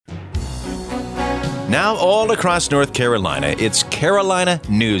Now all across North Carolina, it's Carolina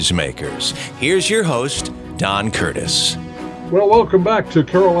Newsmakers. Here's your host, Don Curtis. Well, welcome back to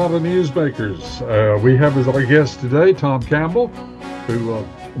Carolina Newsmakers. We have as our guest today Tom Campbell, who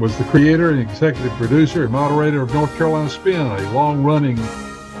was the creator and executive producer and moderator of North Carolina Spin, a long-running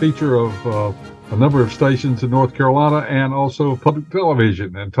feature of a number of stations in North Carolina and also public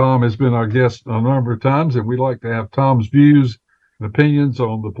television. And Tom has been our guest a number of times, and we'd like to have Tom's views and opinions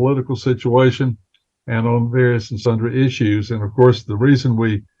on the political situation and on various and sundry issues. And of course, the reason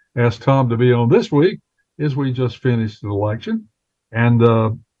we asked Tom to be on this week is we just finished the election. And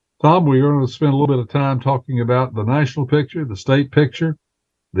Tom, we're going to spend a little bit of time talking about the national picture, the state picture,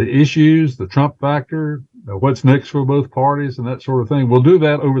 the issues, the Trump factor, what's next for both parties, and that sort of thing. We'll do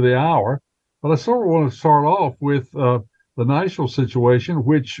that over the hour. But I sort of want to start off with the national situation,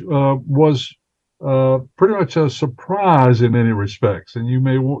 which was pretty much a surprise in many respects. And you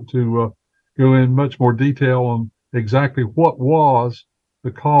may want to go in much more detail on exactly what was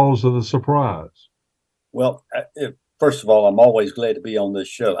the cause of the surprise. Well, first of all, I'm always glad to be on this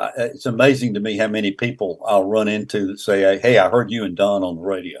show. It's amazing to me how many people I'll run into that say, hey, I heard you and Don on the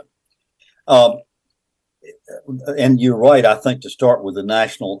radio. And you're right, I think, to start with the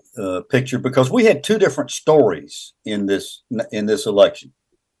national picture, because we had two different stories in this election.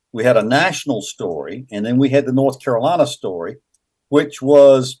 We had a national story, and then we had the North Carolina story, which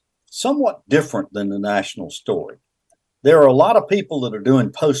was somewhat different than the national story. There are a lot of people that are doing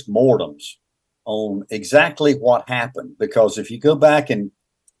postmortems on exactly what happened, because if you go back and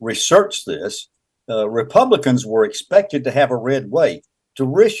research this, Republicans were expected to have a red wave.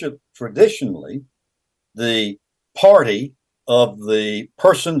 Traditionally, the party of the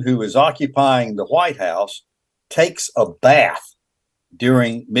person who is occupying the White House takes a bath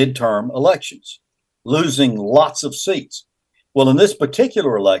during midterm elections, losing lots of seats. Well, in this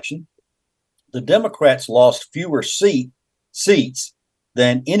particular election, the Democrats lost fewer seats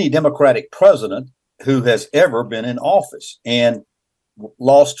than any Democratic president who has ever been in office, and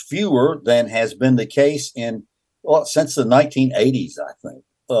lost fewer than has been the case since the 1980s, I think.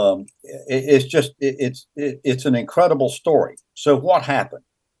 It's an incredible story. So what happened?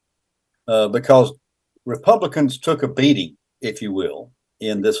 Because Republicans took a beating, if you will,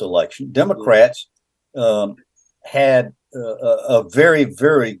 in this election. Democrats had a very,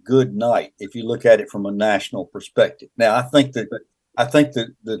 very good night, if you look at it from a national perspective. Now, I think that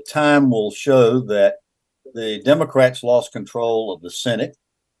the time will show that the Democrats lost control of the Senate,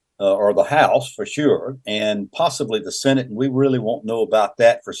 or the House for sure, and possibly the Senate. And we really won't know about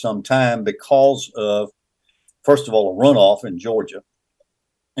that for some time because of, first of all, a runoff in Georgia.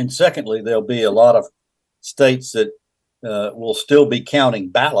 And secondly, there'll be a lot of states that will still be counting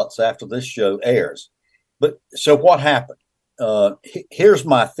ballots after this show airs. But so what happened? Here's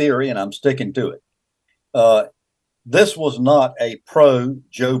my theory, and I'm sticking to it. This was not a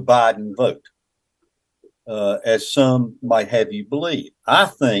pro-Joe Biden vote, as some might have you believe. I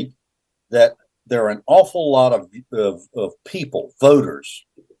think that there are an awful lot of people, voters,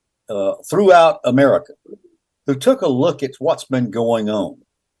 throughout America who took a look at what's been going on.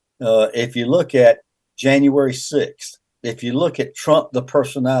 If you look at January 6th, if you look at Trump, the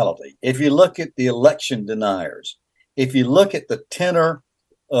personality, if you look at the election deniers, if you look at the tenor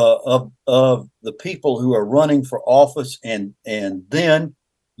of the people who are running for office, and then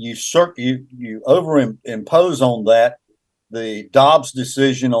you overimpose on that the Dobbs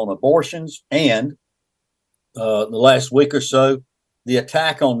decision on abortions, and the last week or so, the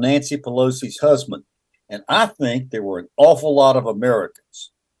attack on Nancy Pelosi's husband. And I think there were an awful lot of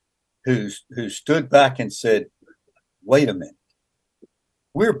Americans who stood back and said, wait a minute,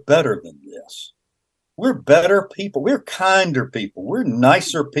 we're better than this. We're better people. We're kinder people. We're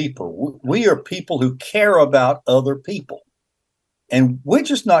nicer people. We are people who care about other people. And we're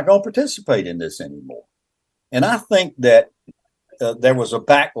just not going to participate in this anymore. And I think that there was a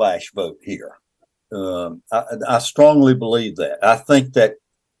backlash vote here. I strongly believe that. I think that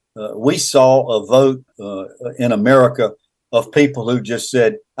we saw a vote in America of people who just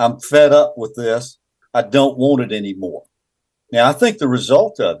said, I'm fed up with this. I don't want it anymore. Now, I think the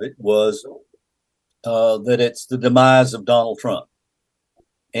result of it was that it's the demise of Donald Trump.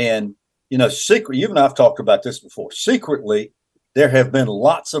 And, you and I've talked about this before. Secretly, there have been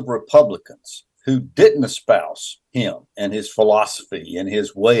lots of Republicans who didn't espouse him and his philosophy and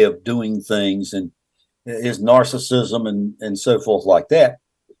his way of doing things and his narcissism and so forth like that.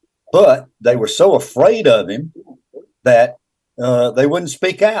 But they were so afraid of him that they wouldn't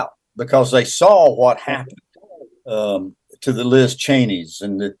speak out, because they saw what happened to the Liz Cheneys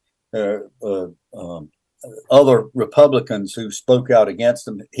and the other Republicans who spoke out against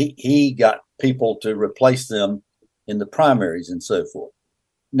him, he got people to replace them in the primaries and so forth.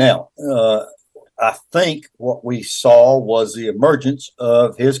 Now, I think what we saw was the emergence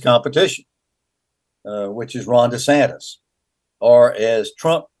of his competition, which is Ron DeSantis, or as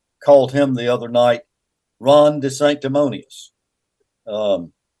Trump called him the other night, Ron DeSanctimonious.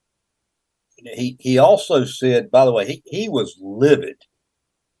 He also said, by the way, he was livid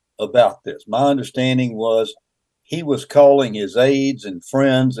about this. My understanding was he was calling his aides and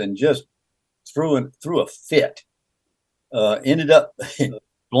friends and just threw a fit. Ended up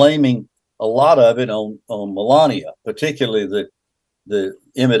blaming a lot of it on Melania, particularly the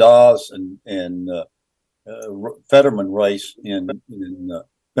Emmett Oz and Fetterman race in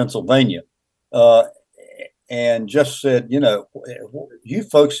Pennsylvania, and just said, you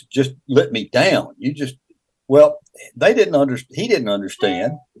folks just let me down. They didn't understand. He didn't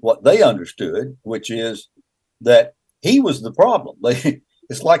understand what they understood, which is that he was the problem.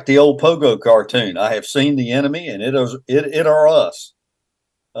 It's like the old Pogo cartoon. I have seen the enemy, and it are us.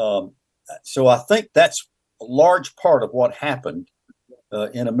 So I think that's a large part of what happened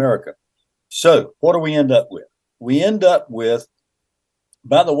in America. So what do we end up with? We end up with,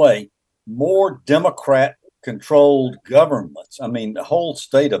 by the way, more Democrat-controlled governments. I mean, the whole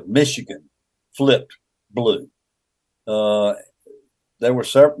state of Michigan flipped blue. There were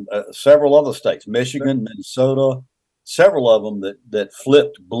several other states, Michigan, Minnesota, several of them that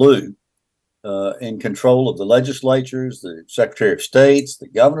flipped blue in control of the legislatures, the Secretary of States, the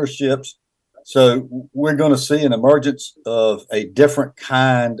governorships. So we're going to see an emergence of a different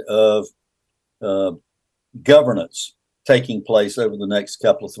kind of governance taking place over the next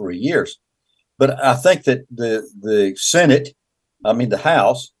couple of 3 years. But I think that the Senate, the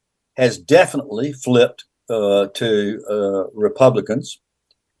House, has definitely flipped to Republicans.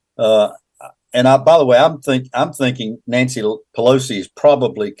 And by the way, I'm thinking Nancy Pelosi is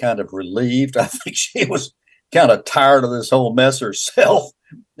probably kind of relieved. I think she was kind of tired of this whole mess herself.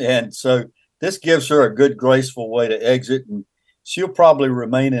 And so this gives her a good, graceful way to exit. And she'll probably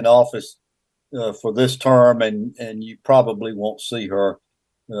remain in office for this term. And you probably won't see her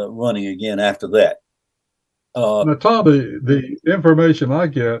running again after that. Now, Tom, the information I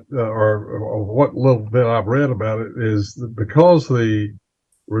get, or what little bit I've read about it, is that because the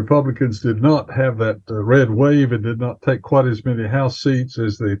Republicans did not have that red wave and did not take quite as many House seats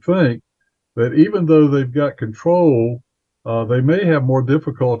as they think, that even though they've got control, they may have more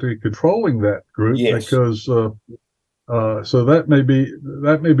difficulty controlling that group. Yes. Because so that may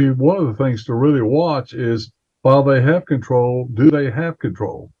be one of the things to really watch is, while they have control, do they have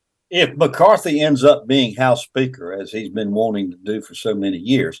control? If McCarthy ends up being House Speaker, as he's been wanting to do for so many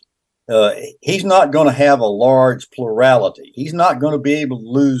years, he's not going to have a large plurality. He's not going to be able to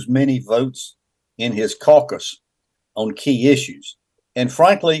lose many votes in his caucus on key issues. And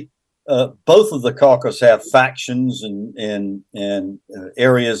frankly, both of the caucus have factions and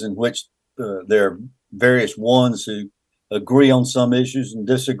areas in which there are various ones who agree on some issues and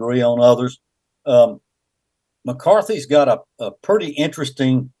disagree on others. McCarthy's got a pretty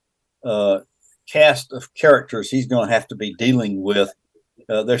interesting cast of characters he's going to have to be dealing with.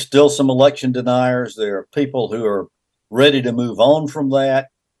 There's still some election deniers. There are people who are ready to move on from that.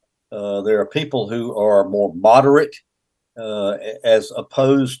 There are people who are more moderate as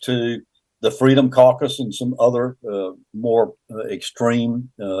opposed to the Freedom Caucus and some other more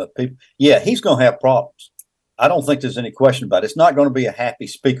extreme people. Yeah, he's going to have problems. I don't think there's any question about it. It's not going to be a happy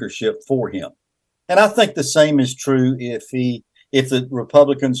speakership for him. And I think the same is true if the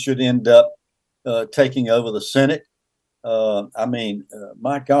Republicans should end up taking over the Senate.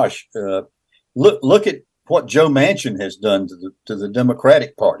 My gosh, look at what Joe Manchin has done to the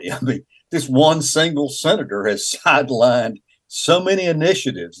Democratic Party. I mean, this one single senator has sidelined so many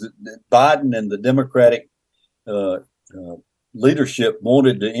initiatives that Biden and the Democratic leadership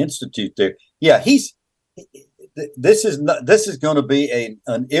wanted to institute there. Yeah, this is going to be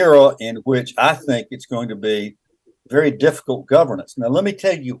an era in which I think it's going to be very difficult governance. Now, let me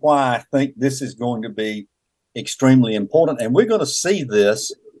tell you why I think this is going to be extremely important. And we're going to see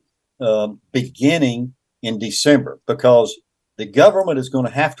this beginning in December, because the government is going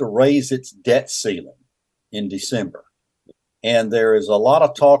to have to raise its debt ceiling in December. And there is a lot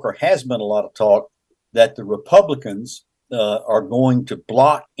of talk, or has been a lot of talk, that the Republicans are going to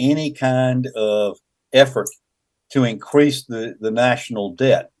block any kind of effort to increase the national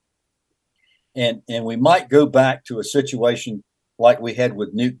debt. And we might go back to a situation like we had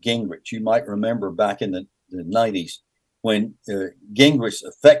with Newt Gingrich. You might remember back in the 90s when Gingrich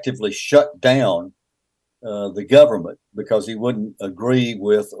effectively shut down the government because he wouldn't agree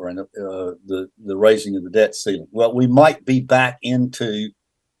with the raising of the debt ceiling. Well, we might be back into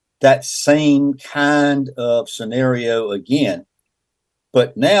that same kind of scenario again.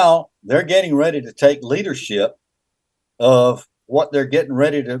 But now they're getting ready to take leadership of what they're getting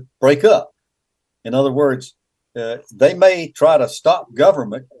ready to break up. In other words, they may try to stop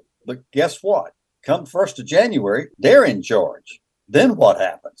government, but guess what? Come 1st of January, they're in charge. Then what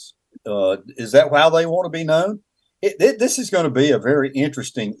happens? Is that how they want to be known? This is going to be a very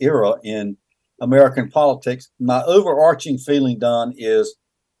interesting era in American politics. My overarching feeling, Don, is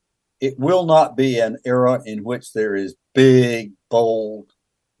it will not be an era in which there is big, bold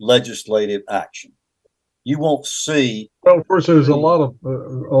legislative action. You won't see. Well, of course, there's a lot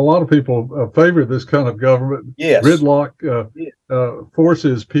of people favor this kind of government. Yes. Gridlock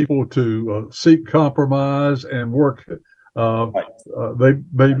forces people to seek compromise and work. Right. They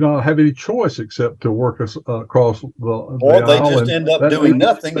may not have any choice except to work across the or they aisle, just end up doing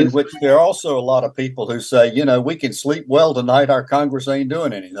nothing. In which there are also a lot of people who say, we can sleep well tonight. Our Congress ain't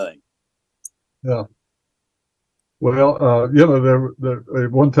doing anything. Yeah. Well, there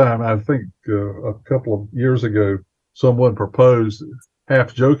at one time, I think a couple of years ago, someone proposed,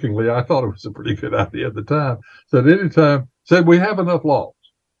 half jokingly, I thought it was a pretty good idea at the time, said we have enough laws,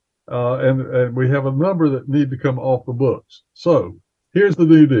 and we have a number that need to come off the books. So here's the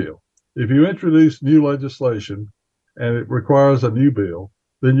new deal. If you introduce new legislation and it requires a new bill,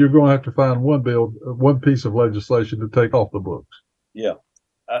 then you're going to have to find one piece of legislation to take off the books. Yeah.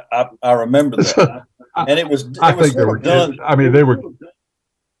 I remember that. And it was sort of done. I mean,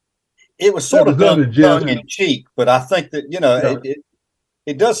 it was sort of done tongue in cheek, but I think that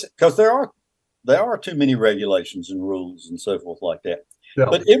it does, because there are too many regulations and rules and so forth like that. Yeah.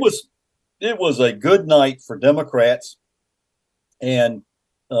 But it was a good night for Democrats and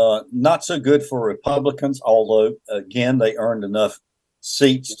not so good for Republicans, although again they earned enough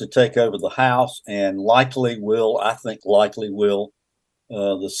seats to take over the House and likely will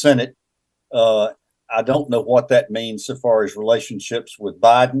the Senate. I don't know what that means so far as relationships with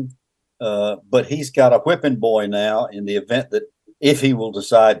Biden, but he's got a whipping boy now in the event that if he will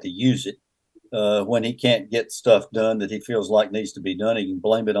decide to use it when he can't get stuff done that he feels like needs to be done, he can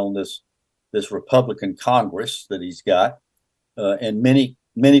blame it on this Republican Congress that he's got. And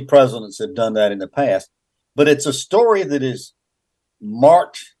many presidents have done that in the past. But it's a story that is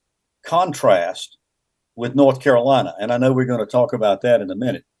marked contrast with North Carolina. And I know we're going to talk about that in a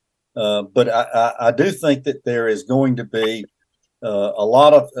minute. But I do think that there is going to be a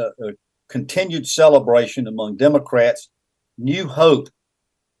lot of continued celebration among Democrats, new hope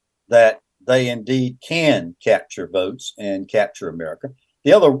that they indeed can capture votes and capture America.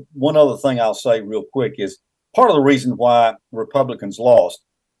 One other thing I'll say real quick is part of the reason why Republicans lost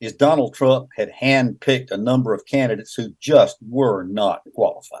is Donald Trump had handpicked a number of candidates who just were not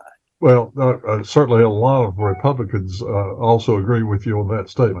qualified. Well, certainly a lot of Republicans also agree with you on that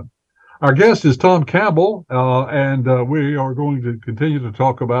statement. Our guest is Tom Campbell, and we are going to continue to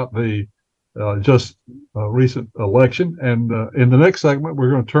talk about the just recent election. And in the next segment,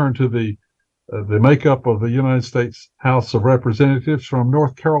 we're going to turn to the makeup of the United States House of Representatives from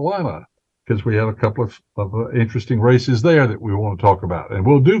North Carolina, because we have a couple of interesting races there that we want to talk about. And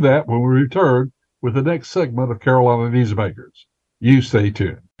we'll do that when we return with the next segment of Carolina Newsmakers. You stay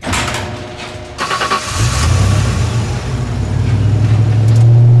tuned.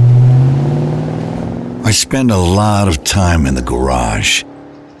 I spend a lot of time in the garage,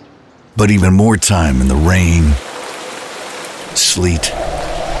 but even more time in the rain, sleet,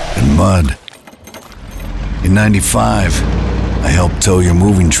 and mud. In 95, I helped tow your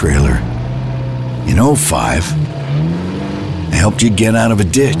moving trailer. In 05, I helped you get out of a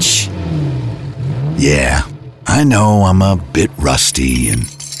ditch. Yeah, I know I'm a bit rusty, and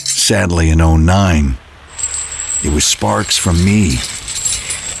sadly in 09, it was sparks from me,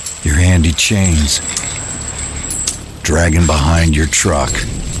 your handy chains, dragging behind your truck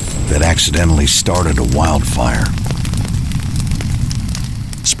that accidentally started a wildfire.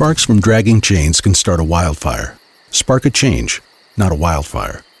 Sparks from dragging chains can start a wildfire. Spark a change, not a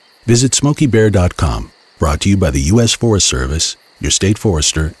wildfire. Visit SmokeyBear.com. Brought to you by the U.S. Forest Service, your state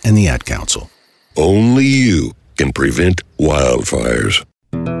forester, and the Ad Council. Only you can prevent wildfires.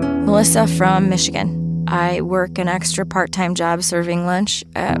 Melissa from Michigan. I work an extra part-time job serving lunch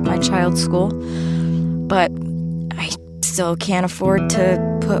at my child's school, but I still can't afford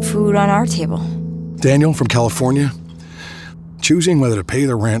to put food on our table. Daniel from California. Choosing whether to pay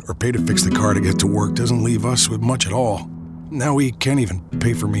the rent or pay to fix the car to get to work doesn't leave us with much at all. Now we can't even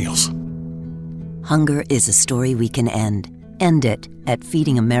pay for meals. Hunger is a story we can end. End it at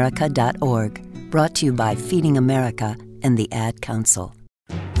feedingamerica.org. Brought to you by Feeding America and the Ad Council.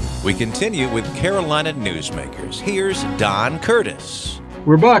 We continue with Carolina Newsmakers. Here's Don Curtis.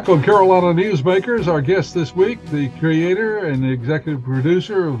 We're back on Carolina Newsmakers. Our guest this week, the creator and the executive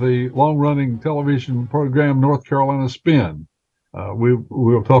producer of the long-running television program North Carolina Spin.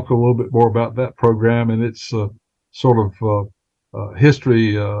 We'll talk a little bit more about that program and its sort of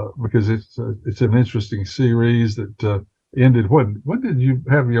history because it's an interesting series that ended. When did you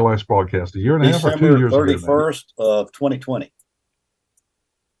have your last broadcast? A year and a half or 2 years ago? December 31st of 2020. In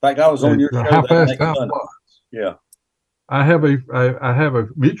fact, I was on your show how that fast next time Sunday. flies. Yeah. I have a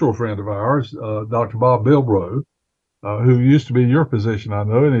mutual friend of ours, Dr. Bob Bilbrough, who used to be in your position, I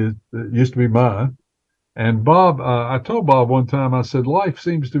know, and it used to be mine. And Bob, I told Bob one time, I said, life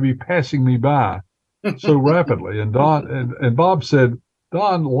seems to be passing me by so rapidly. And and Bob said,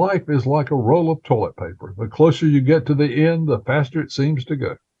 Don, life is like a roll of toilet paper. The closer you get to the end, the faster it seems to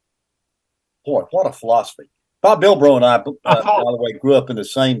go. Boy, what a philosophy. Bob Bilbrough and I, by the way, grew up in the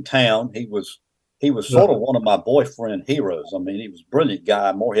same town. He was sort of one of my boyfriend heroes. I mean, he was a brilliant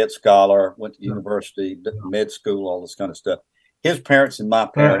guy, Morehead scholar, went to university, med school, all this kind of stuff. His parents and my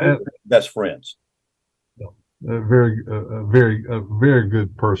parents were best friends. A very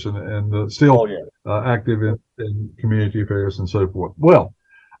good person, and still active in community affairs and so forth. Well,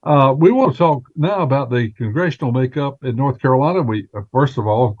 we want to talk now about the congressional makeup in North Carolina. We first of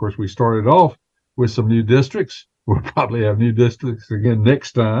all, of course, we started off with some new districts. We'll probably have new districts again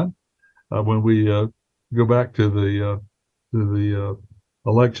next time when we go back to the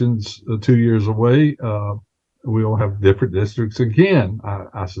elections 2 years away. We'll have different districts again,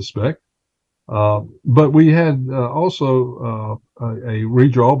 I suspect. But we had also a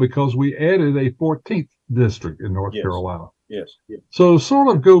redraw because we added a 14th district in North Carolina. Yes. So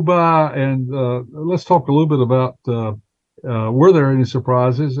sort of go by and let's talk a little bit about were there any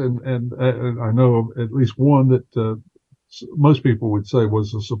surprises? And I know at least one that most people would say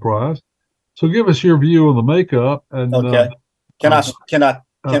was a surprise. So give us your view on the makeup. And okay, can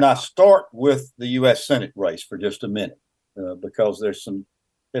I start with the U.S. Senate race for just a minute because there's some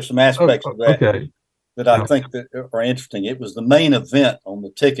aspects of that that I think that are interesting. It was the main event on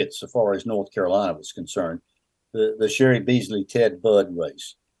the ticket so far as North Carolina was concerned, the Sherry Beasley Ted Budd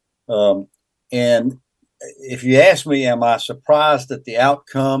race. And if you ask me, am I surprised at the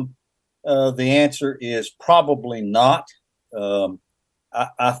outcome? The answer is probably not.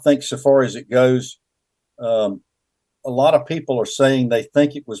 I think so far as it goes, a lot of people are saying they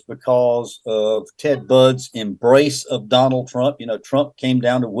think it was because of Ted Budd's embrace of Donald Trump. You know, Trump came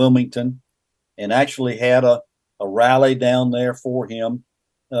down to Wilmington and actually had a rally down there for him.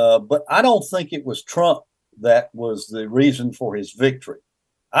 But I don't think it was Trump that was the reason for his victory.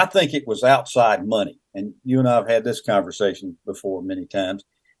 I think it was outside money. And you and I have had this conversation before many times.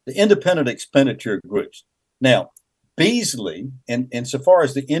 The independent expenditure groups. Now, Beasley, and so far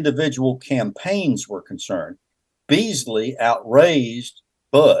as the individual campaigns were concerned, Beasley outraised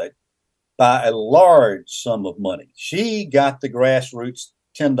Budd by a large sum of money. She got the grassroots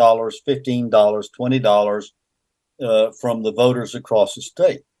 $10, $15, $20 from the voters across the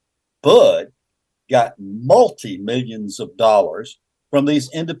state. Budd got multi-millions of dollars from these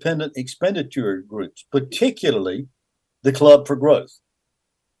independent expenditure groups, particularly the Club for Growth.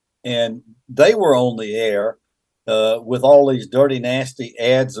 And they were on the air with all these dirty, nasty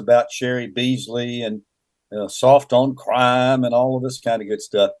ads about Sherry Beasley and soft on crime and all of this kind of good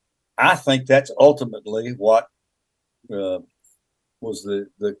stuff. I think that's ultimately what was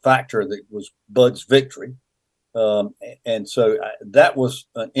the factor that was Budd's victory. And so that was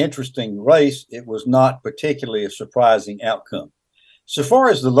an interesting race. It was not particularly a surprising outcome. So far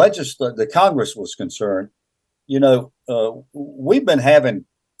as the Congress was concerned, you know, we've been having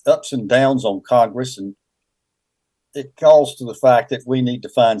ups and downs on Congress, and it calls to the fact that we need to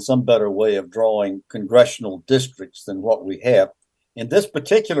find some better way of drawing congressional districts than what we have. In this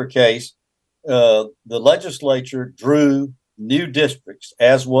particular case, the legislature drew new districts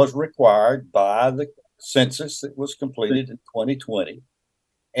as was required by the census that was completed in 2020.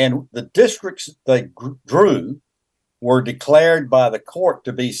 And the districts they drew were declared by the court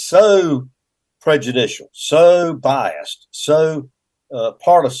to be so prejudicial, so biased, so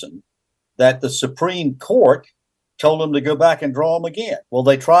partisan that the Supreme Court told them to go back and draw them again. Well,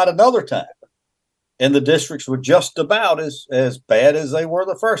 they tried another time, and the districts were just about as bad as they were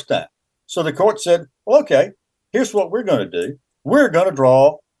the first time. So the court said, well, okay, here's what we're going to do. We're going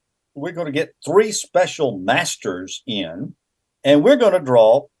to get 3 special masters in, and we're going to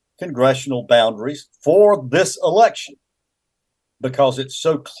draw congressional boundaries for this election because it's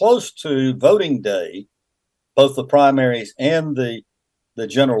so close to voting day, both the primaries and the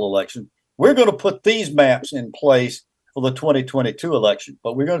general election. we're going to put these maps in place for the 2022 election.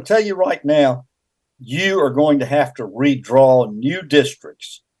 But we're going to tell you right now, you are going to have to redraw new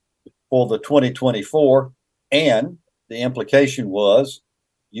districts for the 2024. And the implication was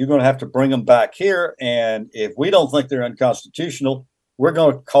you're going to have to bring them back here. And if we don't think they're unconstitutional, we're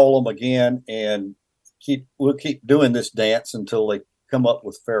going to call them again and we'll keep doing this dance until they come up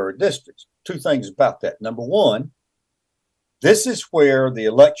with fairer districts. Two things about that. Number one, this is where the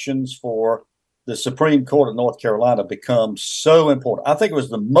elections for the Supreme Court of North Carolina become so important. I think it was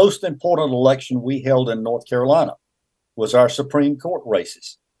the most important election we held in North Carolina was our Supreme Court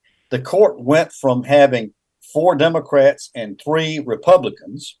races. The court went from having 4 Democrats and 3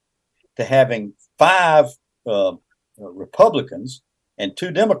 Republicans to having 5 Republicans and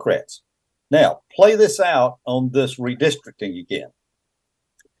 2 Democrats. Now, play this out on this redistricting again.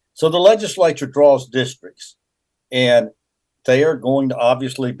 So the legislature draws districts, and they are going to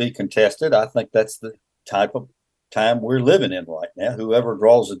obviously be contested. I think that's the type of time we're living in right now. Whoever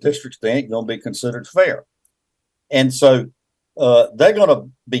draws the districts, they ain't going to be considered fair. And so they're going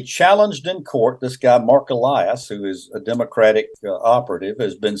to be challenged in court. This guy, Mark Elias, who is a Democratic operative,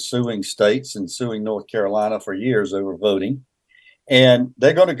 has been suing states and suing North Carolina for years over voting. And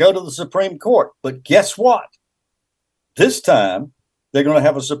they're going to go to the Supreme Court. But guess what? This time, they're going to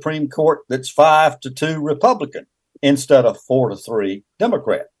have a Supreme Court that's 5-2 Republican instead of 4-3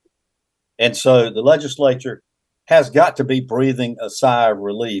 Democrat. And so the legislature has got to be breathing a sigh of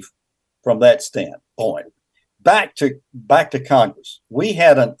relief from that standpoint. Back to Congress. We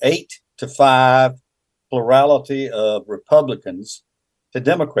had an 8-5 plurality of Republicans to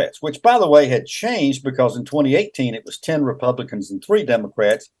Democrats, which, by the way, had changed because in 2018 it was 10 Republicans and 3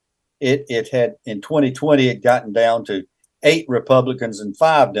 Democrats. It had in 2020 it gotten down to 8 Republicans and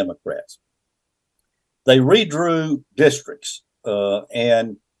 5 Democrats. They redrew districts,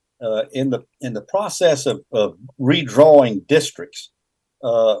 and in the process of redrawing districts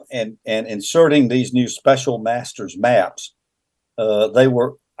and inserting these new special masters maps, they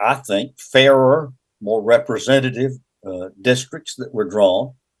were, I think, fairer, more representative districts that were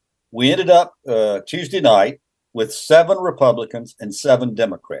drawn. We ended up Tuesday night with 7 Republicans and 7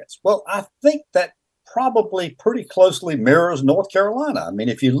 Democrats. Well, I think that probably pretty closely mirrors North Carolina. I mean,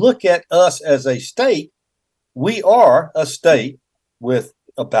 if you look at us as a state, we are a state with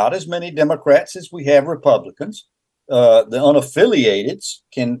about as many Democrats as we have Republicans. The unaffiliateds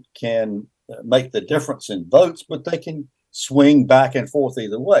can make the difference in votes, but they can swing back and forth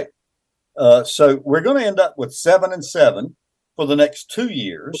either way. So we're going to end up with 7-7 for the next 2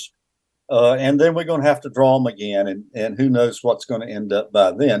 years. And then we're going to have to draw them again. And who knows what's going to end up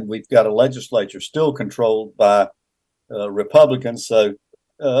by then. We've got a legislature still controlled by Republicans. So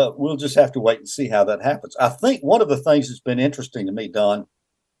we'll just have to wait and see how that happens. I think one of the things that's been interesting to me, Don,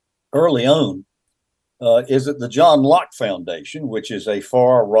 early on, is that the John Locke Foundation, which is a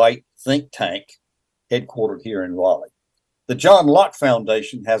far-right think tank headquartered here in Raleigh, the John Locke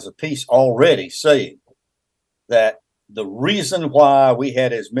Foundation has a piece already saying that the reason why we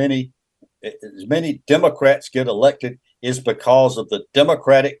had as many Democrats get elected is because of the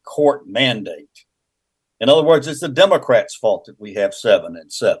Democratic court mandate. In other words, it's the Democrats' fault that we have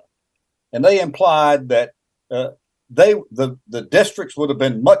 7-7. And they implied that the districts would have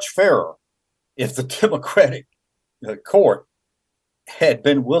been much fairer if the Democratic court had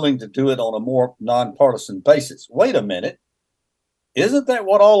been willing to do it on a more nonpartisan basis. Wait a minute. Isn't that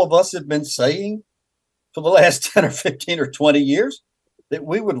what all of us have been saying for the last 10 or 15 or 20 years? That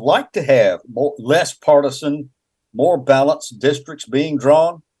we would like to have less partisan, more balanced districts being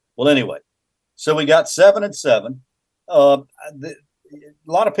drawn? Well, anyway, so we got 7-7. A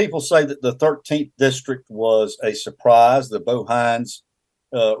lot of people say that the 13th district was a surprise, the Bo Hines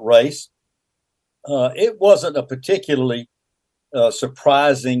race. It wasn't a particularly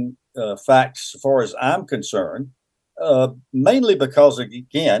surprising fact as far as I'm concerned, mainly because,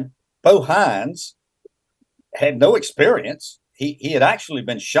 again, Bo Hines had no experience. He had actually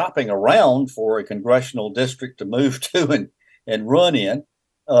been shopping around for a congressional district to move to and run in.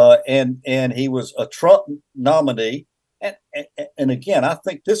 And he was a Trump nominee. And again, I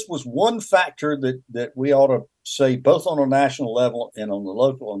think this was one factor that we ought to say both on a national level and on the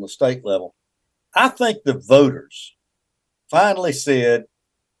local, on the state level. I think the voters finally said,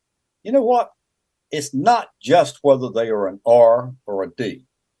 you know what? It's not just whether they are an R or a D.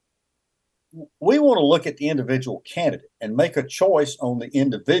 We want to look at the individual candidate and make a choice on the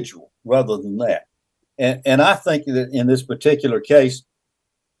individual rather than that. And I think that in this particular case,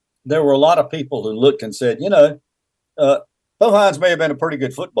 there were a lot of people who looked and said, Bo Hines may have been a pretty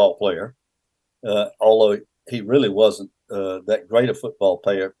good football player, although he really wasn't that great a football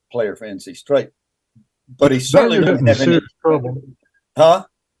player for NC State. But he certainly didn't have any trouble. Huh?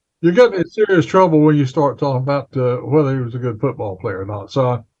 You're getting in serious trouble when you start talking about whether he was a good football player or not. So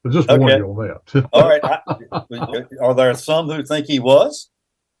I just warn you on that. All right. Are there some who think he was?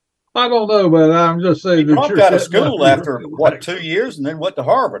 I don't know, but I'm just saying. He dropped out of school after, 2 years and then went to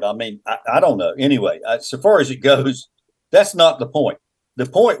Harvard. I mean, I don't know. Anyway, so far as it goes, that's not the point. The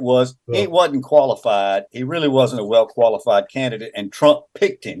point was he wasn't qualified. He really wasn't a well-qualified candidate, and Trump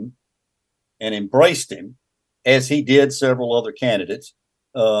picked him and embraced him, as he did several other candidates.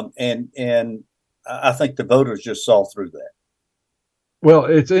 And I think the voters just saw through that. Well,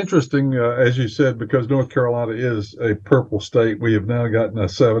 it's interesting, as you said, because North Carolina is a purple state. We have now gotten a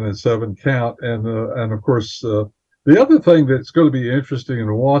 7-7 count, and of course, the other thing that's going to be interesting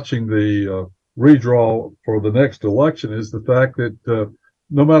in watching the redraw for the next election is the fact that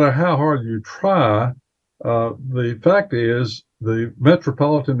no matter how hard you try, the fact is the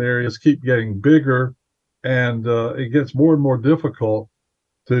metropolitan areas keep getting bigger, and it gets more and more difficult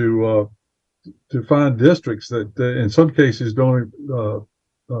to find districts that in some cases don't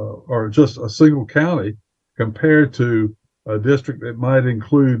are just a single county compared to a district that might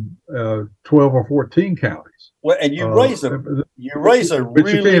include 12 or 14 counties. Well, and you raise a but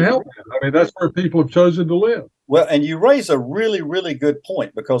really, you can't help it. I mean, that's where people have chosen to live. Well, and you raise a really, really good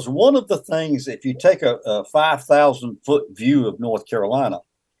point, because one of the things, if you take a 5,000-foot view of North Carolina,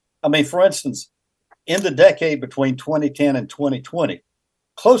 I mean, for instance, in the decade between 2010 and 2020,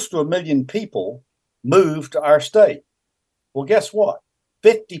 close to 1 million people moved to our state. Well, guess what?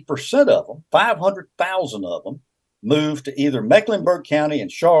 50% of them, 500,000 of them, moved to either Mecklenburg County in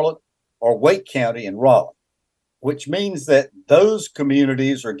Charlotte or Wake County in Raleigh, which means that those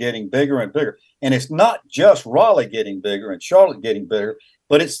communities are getting bigger and bigger. And it's not just Raleigh getting bigger and Charlotte getting bigger,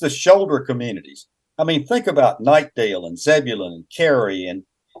 but it's the shoulder communities. I mean, think about Knightdale and Zebulon and Cary and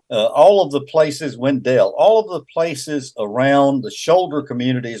all of the places, Wendell, all of the places around the shoulder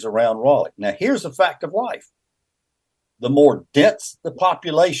communities around Raleigh. Now, here's a fact of life. The more dense the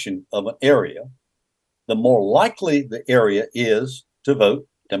population of an area, the more likely the area is to vote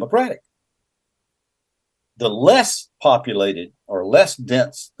Democratic. The less populated or less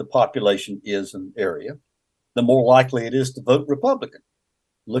dense the population is in an area, the more likely it is to vote Republican.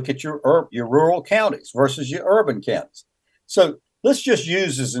 Look at your rural counties versus your urban counties. So let's just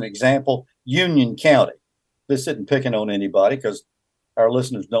use as an example Union County. This isn't picking on anybody because our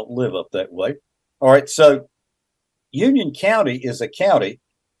listeners don't live up that way. All right, so Union County is a county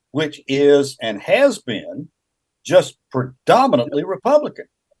which is and has been just predominantly Republican.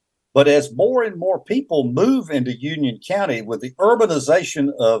 But as more and more people move into Union County, with the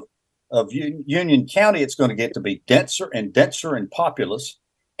urbanization of Union County, it's going to get to be denser and denser and populous,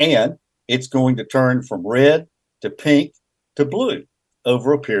 and it's going to turn from red to pink to blue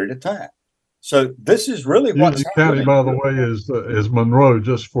over a period of time. So this is really what's happening. County, by the way, is Monroe,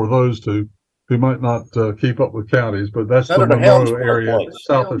 just for those who might not keep up with counties, but that's the Monroe area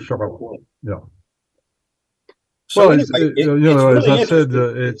south of Charlotte. Yeah. So well, anyway, as I said,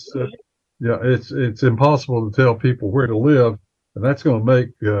 it's impossible to tell people where to live, and that's going to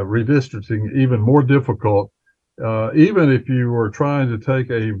make redistricting even more difficult. Even if you were trying to take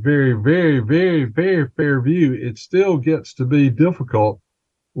a very, very, very, very fair view, it still gets to be difficult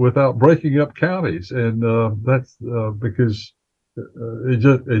without breaking up counties, and that's because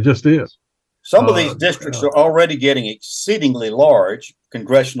it just is. Some of these districts are already getting exceedingly large,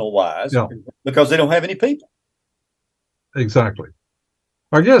 congressional-wise, because they don't have any people. Exactly.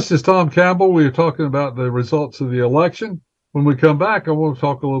 Our guest is Tom Campbell. We are talking about the results of the election. When we come back, I want to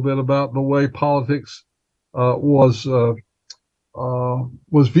talk a little bit about the way politics was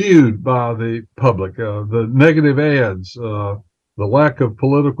viewed by the public, the negative ads, the lack of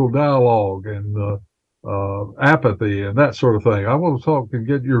political dialogue, and apathy, and that sort of thing. I want to talk and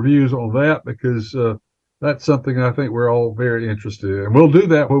get your views on that, because that's something I think we're all very interested in. And we'll do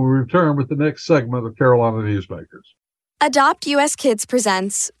that when we return with the next segment of Carolina Newsmakers. Adopt US Kids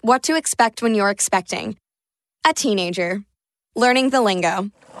presents What to Expect When You're Expecting. A teenager. Learning the lingo.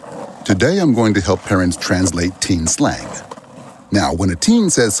 Today I'm going to help parents translate teen slang. Now, when a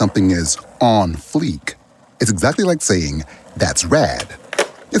teen says something is on fleek, it's exactly like saying, that's rad.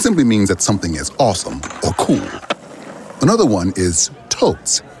 It simply means that something is awesome or cool. Another one is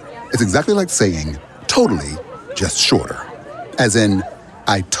totes. It's exactly like saying, totally, just shorter. As in,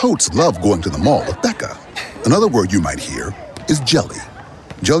 I totes love going to the mall with Becca. Another word you might hear is jelly.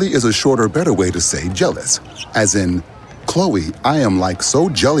 Jelly is a shorter, better way to say jealous. As in, Chloe, I am like so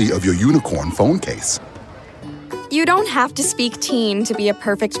jelly of your unicorn phone case. You don't have to speak teen to be a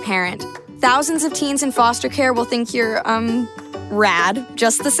perfect parent. Thousands of teens in foster care will think you're, rad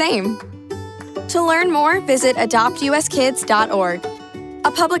just the same. To learn more, visit adoptuskids.org. A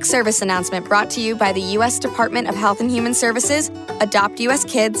public service announcement brought to you by the U.S. Department of Health and Human Services, Adopt U.S.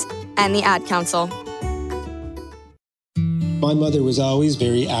 Kids, and the Ad Council. My mother was always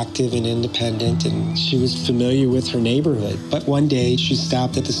very active and independent, and she was familiar with her neighborhood. But one day, she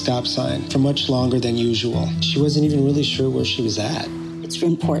stopped at the stop sign for much longer than usual. She wasn't even really sure where she was at. It's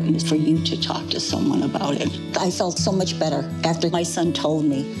important for you to talk to someone about it. I felt so much better after my son told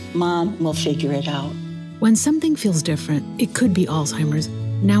me, Mom, we'll figure it out. When something feels different, it could be Alzheimer's.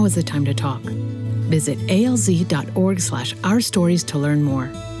 Now is the time to talk. Visit alz.org/ourstories to learn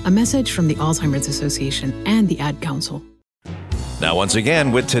more. A message from the Alzheimer's Association and the Ad Council. Now, once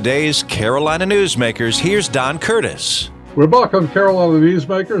again, with today's Carolina Newsmakers, here's Don Curtis. We're back on Carolina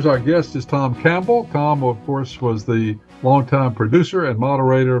Newsmakers. Our guest is Tom Campbell. Tom, of course, was the longtime producer and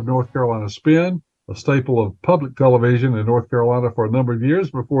moderator of North Carolina Spin, a staple of public television in North Carolina for a number of years.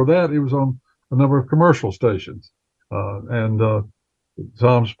 Before that, he was on a number of commercial stations.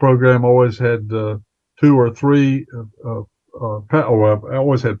 Tom's program always had two or three, I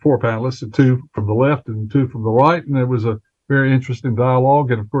always had four panelists, two from the left and two from the right, and it was a very interesting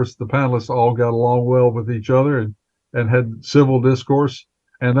dialogue. And of course, the panelists all got along well with each other and had civil discourse.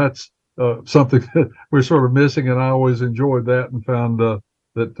 And that's something that we're sort of missing. And I always enjoyed that and found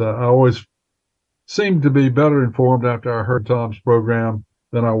that I always seemed to be better informed after I heard Tom's program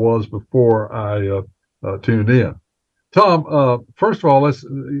than I was before I tuned in. Tom, first of all, let's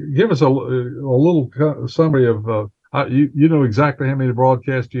give us a little summary of you know exactly how many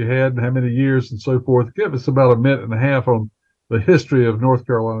broadcasts you had and how many years and so forth. Give us about a minute and a half on the history of North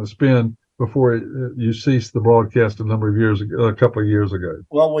Carolina Spin before you ceased the broadcast a couple of years ago.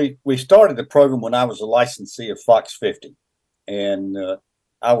 Well, we started the program when I was a licensee of Fox 50, and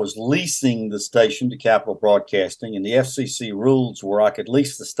I was leasing the station to Capital Broadcasting, and the FCC rules were I could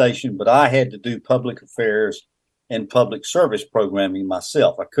lease the station, but I had to do public affairs and public service programming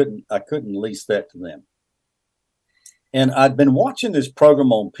myself. I couldn't lease that to them. And I'd been watching this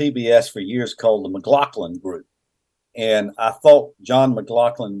program on PBS for years called the McLaughlin Group. And I thought John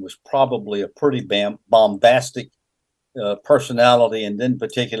McLaughlin was probably a pretty bombastic personality and didn't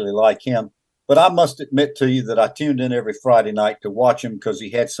particularly like him. But I must admit to you that I tuned in every Friday night to watch him because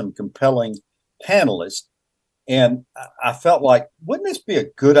he had some compelling panelists. And I felt like, wouldn't this be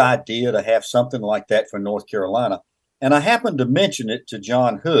a good idea to have something like that for North Carolina? And I happened to mention it to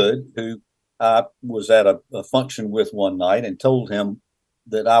John Hood, who I was at a function with one night, and told him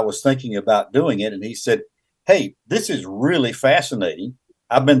that I was thinking about doing it. And he said, hey, this is really fascinating.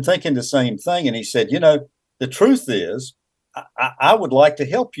 I've been thinking the same thing. And he said, you know, the truth is, I would like to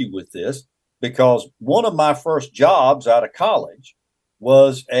help you with this, because one of my first jobs out of college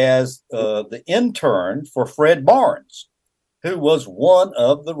was as the intern for Fred Barnes, who was one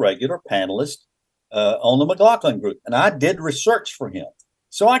of the regular panelists on the McLaughlin Group. And I did research for him.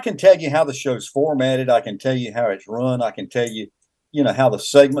 So I can tell you how the show's formatted. I can tell you how it's run. I can tell you, you know, how the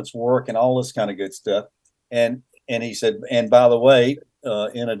segments work and all this kind of good stuff. And he said, and by the way,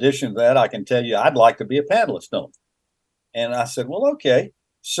 in addition to that, I can tell you I'd like to be a panelist on it. And I said, well, okay.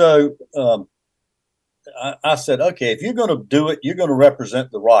 So I said, okay, if you're going to do it, you're going to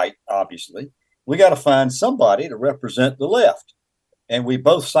represent the right, obviously. We got to find somebody to represent the left. And we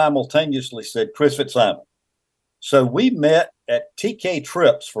both simultaneously said Chris Fitzsimons. So we met at TK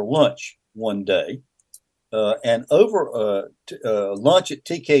Trips for lunch one day. And over lunch at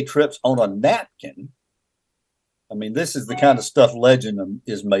TK Trips on a napkin. I mean, this is the kind of stuff legend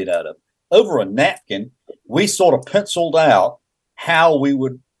is made out of. Over a napkin, we sort of penciled out how we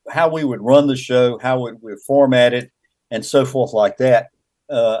would run the show, how we would format it, and so forth like that.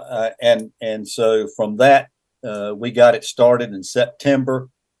 And so from that, we got it started in September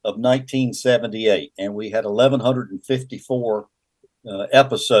of 1978, and we had 1,154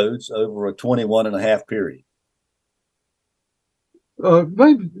 episodes over a 21-and-a-half period.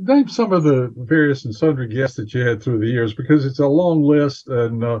 Name some of the various and sundry guests that you had through the years, because it's a long list,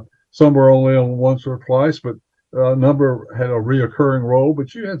 and some were only on once or twice, but a number had a reoccurring role.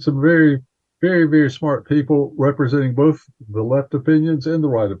 But you had some very, very, very smart people representing both the left opinions and the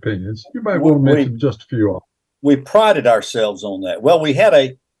right opinions. You might want to mention just a few of them. We prided ourselves on that. Well, we had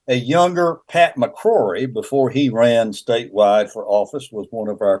a younger Pat McCrory before he ran statewide for office, was one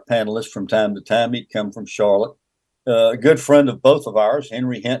of our panelists from time to time. He'd come from Charlotte. A good friend of both of ours,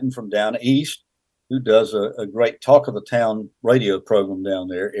 Henry Hinton from down east, who does a great Talk of the Town radio program down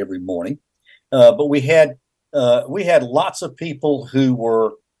there every morning. But we had lots of people who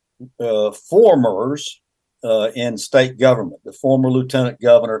were formers in state government. The former lieutenant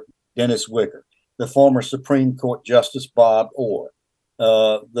governor Dennis Wicker, the former Supreme Court Justice Bob Orr,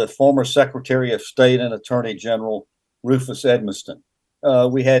 the former Secretary of State and Attorney General Rufus Edmisten.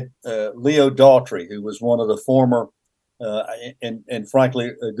 We had Leo Daughtry, who was one of the former, and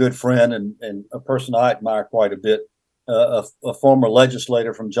frankly, a good friend and a person I admire quite a bit, a former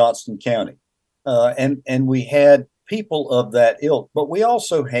legislator from Johnston County. And we had people of that ilk, but we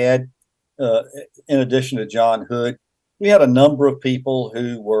also had, in addition to John Hood, we had a number of people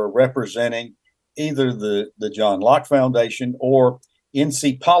who were representing either the John Locke Foundation or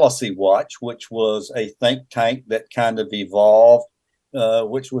NC Policy Watch, which was a think tank that kind of evolved,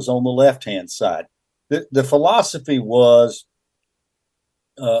 which was on the left-hand side. The philosophy was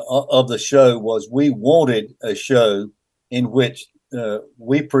of the show was we wanted a show in which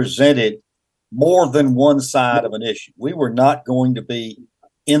we presented more than one side of an issue. We were not going to be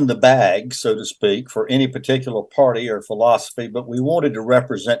in the bag, so to speak, for any particular party or philosophy, but we wanted to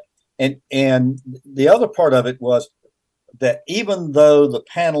represent. And the other part of it was that even though the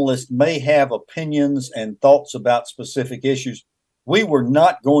panelists may have opinions and thoughts about specific issues, we were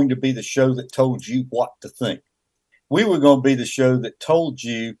not going to be the show that told you what to think. We were going to be the show that told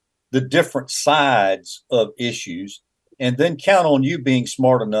you the different sides of issues and then count on you being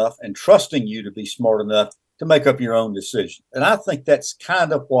smart enough and trusting you to be smart enough to make up your own decision. And I think that's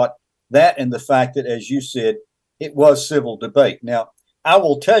kind of what that, and the fact that, as you said, it was civil debate. Now, I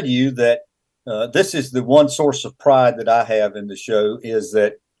will tell you that this is the one source of pride that I have in the show, is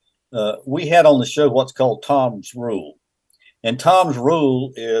that we had on the show what's called Tom's Rule. And Tom's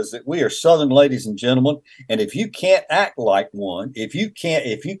Rule is that we are Southern ladies and gentlemen, and if you can't act like one, if you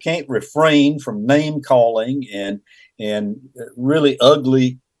can't refrain from name calling and really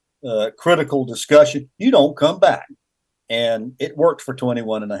ugly critical discussion, you don't come back. And it worked for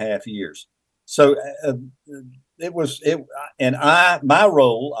 21 and a half years. So my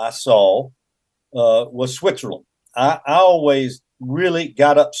role I saw was Switzerland. I always really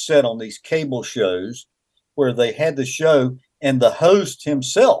got upset on these cable shows where they had the show and the host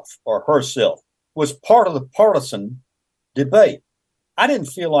himself or herself was part of the partisan debate. I didn't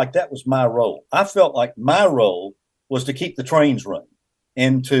feel like that was my role. I felt like my role was to keep the trains running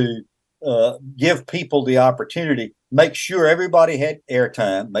and to give people the opportunity, make sure everybody had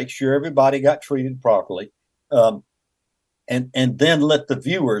airtime, make sure everybody got treated properly, and then let the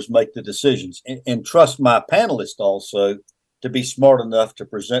viewers make the decisions, and trust my panelists also to be smart enough to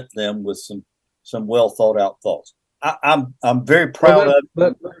present them with some well thought out thoughts. I'm very proud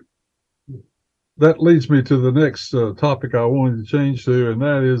of that leads me to the next topic I wanted to change to, and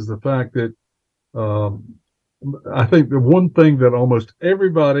that is the fact that I think the one thing that almost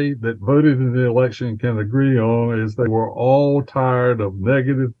everybody that voted in the election can agree on is they were all tired of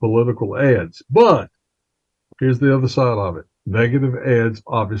negative political ads. But here's the other side of it. Negative ads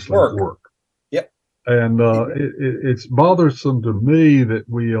obviously work. Yep. And it's bothersome to me that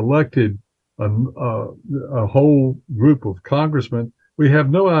we elected a whole group of congressmen. We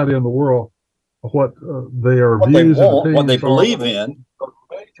have no idea in the world what their views and opinions, what they believe in.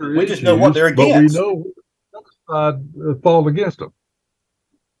 We just know what they're against. But we know fall against them.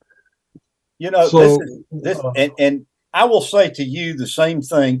 You know, so, and I will say to you the same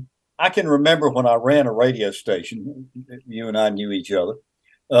thing. I can remember when I ran a radio station, you and I knew each other,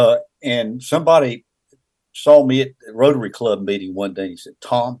 and somebody saw me at the Rotary Club meeting one day. He said,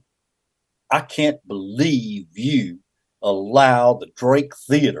 "Tom, I can't believe you allow the Drake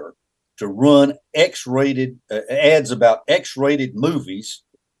Theater to run X-rated ads about X-rated movies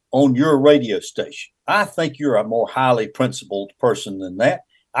on your radio station. I think you're a more highly principled person than that.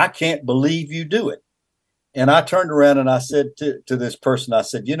 I can't believe you do it." And I turned around and I said to this person, I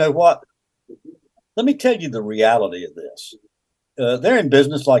said, "You know what? Let me tell you the reality of this. They're in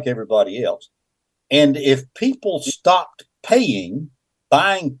business like everybody else. And if people stopped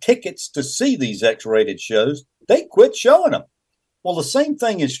buying tickets to see these X-rated shows, they quit showing them. Well, the same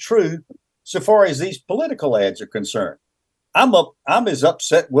thing is true so far as these political ads are concerned. I'm as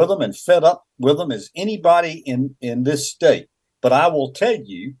upset with them and fed up with them as anybody in this state. But I will tell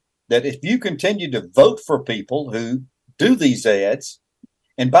you that if you continue to vote for people who do these ads,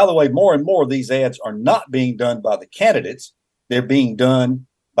 and by the way, more and more of these ads are not being done by the candidates, they're being done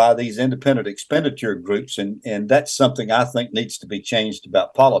by these independent expenditure groups, and that's something I think needs to be changed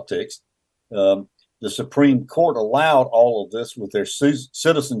about politics. The Supreme Court allowed all of this with their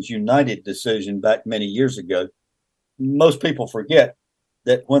Citizens United decision back many years ago. Most people forget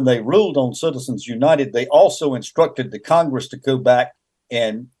that when they ruled on Citizens United, they also instructed the Congress to go back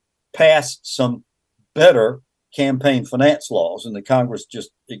and pass some better campaign finance laws, and the Congress just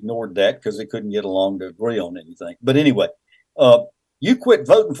ignored that because they couldn't get along to agree on anything. But anyway, You quit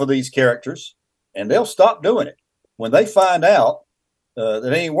voting for these characters, and they'll stop doing it. When they find out that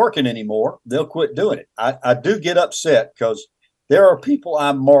it ain't working anymore, they'll quit doing it. I do get upset because there are people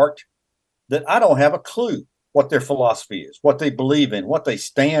I marked that I don't have a clue what their philosophy is, what they believe in, what they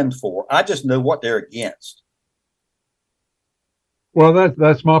stand for. I just know what they're against. Well,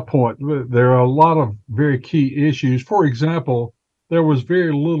 that's my point. There are a lot of very key issues. For example, there was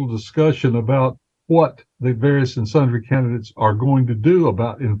very little discussion about what the various and sundry candidates are going to do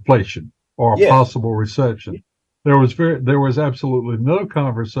about inflation or Yes. possible recession. There was absolutely no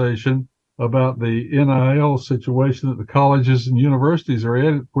conversation about the NIL situation that the colleges and universities are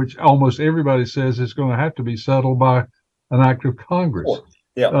in, which almost everybody says is going to have to be settled by an act of Congress.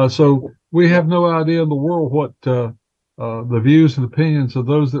 Yeah. So we have no idea in the world what the views and opinions of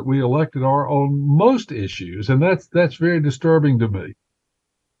those that we elected are on most issues, and that's very disturbing to me,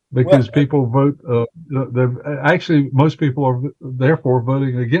 because people vote. Actually, most people are therefore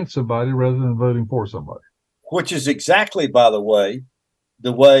voting against somebody rather than voting for somebody. Which is exactly, by the way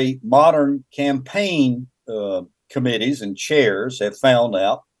modern campaign committees and chairs have found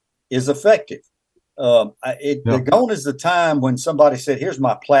out is effective. Gone is the time when somebody said, here's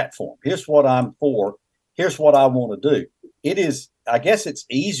my platform, here's what I'm for, here's what I want to do. It is, I guess it's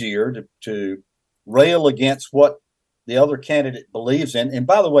easier to rail against what the other candidate believes in. And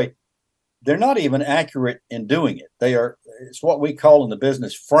by the way, they're not even accurate in doing it. It's what we call in the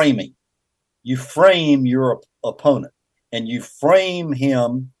business framing. You frame your opponent, and you frame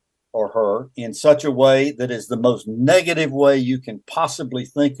him or her in such a way that is the most negative way you can possibly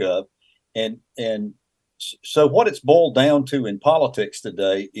think of. And so what it's boiled down to in politics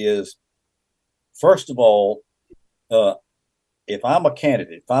today is, first of all, if I'm a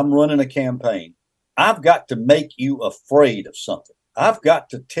candidate, if I'm running a campaign, I've got to make you afraid of something. I've got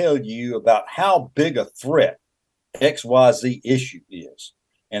to tell you about how big a threat XYZ issue is.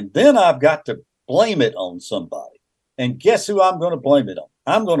 And then I've got to blame it on somebody. And guess who I'm going to blame it on?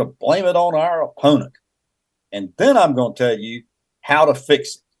 I'm going to blame it on our opponent. And then I'm going to tell you how to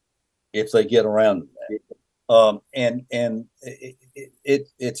fix it if they get around to that.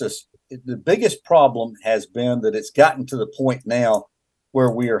 The biggest problem has been that it's gotten to the point now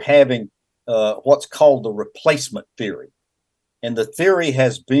where we are having what's called the replacement theory. And the theory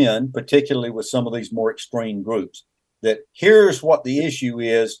has been, particularly with some of these more extreme groups, that here's what the issue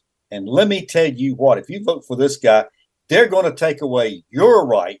is. And let me tell you what, if you vote for this guy, they're going to take away your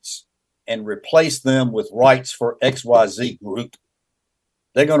rights and replace them with rights for XYZ group.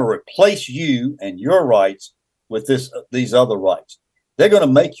 They're going to replace you and your rights with these other rights. They're going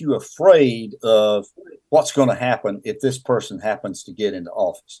to make you afraid of what's going to happen if this person happens to get into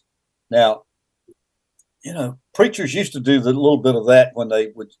office. Now, preachers used to do a little bit of that when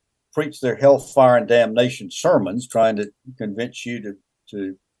they would preach their hellfire and damnation sermons, trying to convince you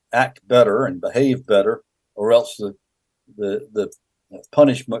to act better and behave better, or else the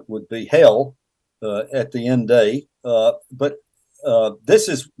punishment would be hell at the end day. But this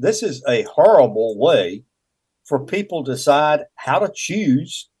is a horrible way for people to decide how to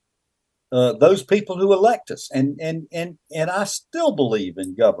choose those people who elect us. And I still believe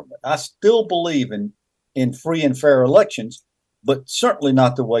in government. I still believe in free and fair elections, but certainly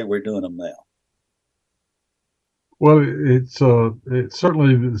not the way we're doing them now. Well, it's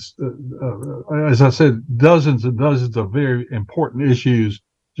certainly, as I said, dozens and dozens of very important issues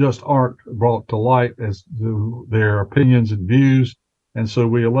just aren't brought to light as to their opinions and views. And so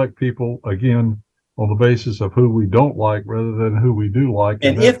we elect people, again, on the basis of who we don't like rather than who we do like.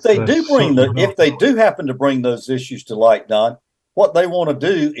 And if they do happen to bring those issues to light, Don, what they want to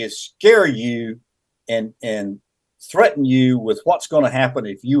do is scare you and threaten you with what's going to happen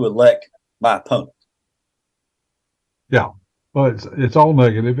if you elect my opponent. Yeah, well, it's all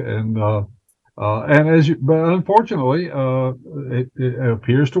negative, and but unfortunately, it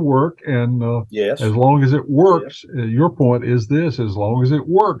appears to work. And yes, as long as it works, your point is this: as long as it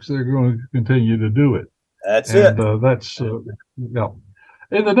works, they're going to continue to do it. That's it. Yeah.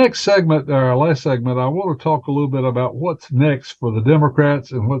 In the next segment, our last segment, I want to talk a little bit about what's next for the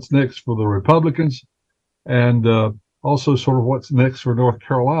Democrats and what's next for the Republicans, and also sort of what's next for North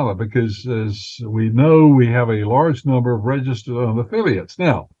Carolina, because as we know, we have a large number of registered unaffiliates.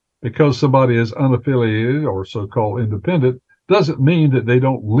 Now, because somebody is unaffiliated or so-called independent doesn't mean that they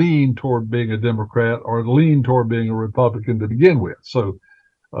don't lean toward being a Democrat or lean toward being a Republican to begin with. So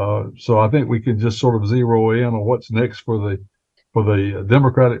I think we can just sort of zero in on what's next for the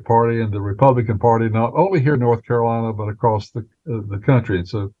Democratic Party and the Republican Party, not only here in North Carolina, but across the country. And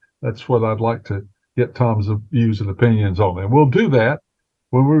so that's what I'd like to get Tom's views and opinions on. And we'll do that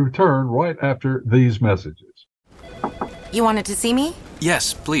when we return right after these messages. You wanted to see me?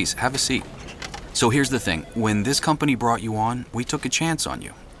 Yes, please, have a seat. So here's the thing. When this company brought you on, we took a chance on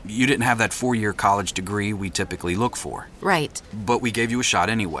you. You didn't have that 4-year college degree we typically look for. Right. But we gave you a shot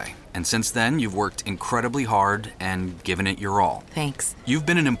anyway. And since then, you've worked incredibly hard and given it your all. Thanks. You've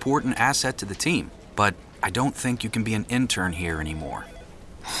been an important asset to the team, but I don't think you can be an intern here anymore.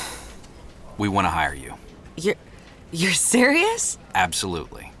 We want to hire you. You're serious?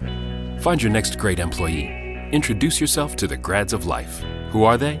 Absolutely. Find your next great employee. Introduce yourself to the Grads of Life. Who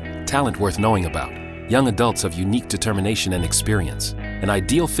are they? Talent worth knowing about. Young adults of unique determination and experience. An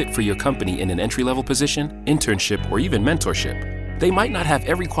ideal fit for your company in an entry-level position, internship, or even mentorship. They might not have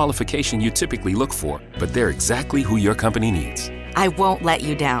every qualification you typically look for, but they're exactly who your company needs. I won't let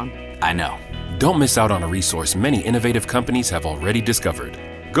you down. I know. Don't miss out on a resource many innovative companies have already discovered.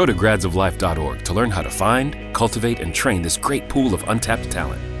 Go to gradsoflife.org to learn how to find, cultivate, and train this great pool of untapped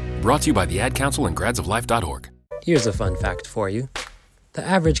talent. Brought to you by the Ad Council and gradsoflife.org. Here's a fun fact for you. The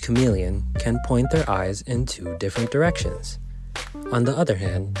average chameleon can point their eyes in 2 different directions. On the other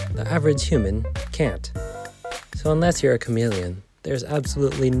hand, the average human can't. So unless you're a chameleon, there's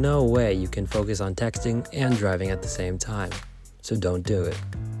absolutely no way you can focus on texting and driving at the same time. So don't do it,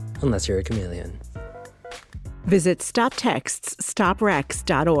 unless you're a chameleon. Visit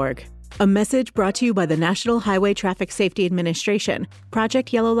StopTextsStopWrecks.org. A message brought to you by the National Highway Traffic Safety Administration,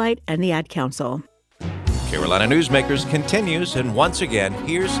 Project Yellow Light, and the Ad Council. Carolina Newsmakers continues, and once again,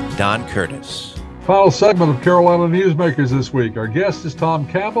 here's Don Curtis. Final segment of Carolina Newsmakers this week. Our guest is Tom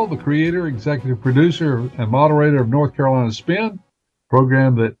Campbell, the creator, executive producer, and moderator of North Carolina Spin,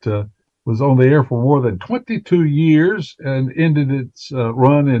 program that was on the air for more than 22 years and ended its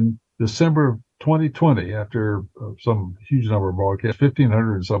run in December of 2020 after some huge number of broadcasts,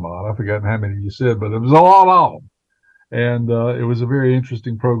 1,500 and some odd. I've forgotten how many you said, but it was a lot of them. And it was a very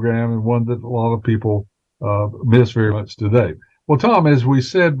interesting program and one that a lot of people miss very much today. Well, Tom, as we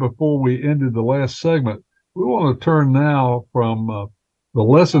said before we ended the last segment, we want to turn now from the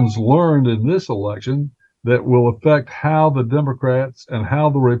lessons learned in this election that will affect how the Democrats and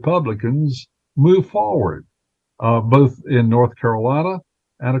how the Republicans move forward, both in North Carolina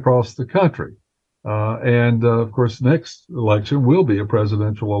and across the country. Of course, next election will be a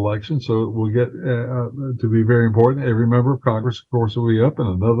presidential election, so it will get to be very important. Every member of Congress, of course, will be up, and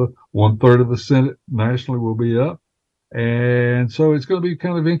another 1/3 of the Senate nationally will be up. And so it's going to be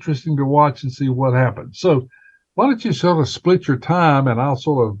kind of interesting to watch and see what happens. So why don't you sort of split your time, and I'll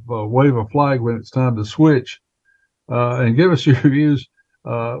sort of wave a flag when it's time to switch, and give us your views.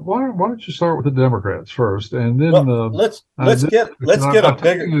 Why don't you start with the Democrats first, and then let's get a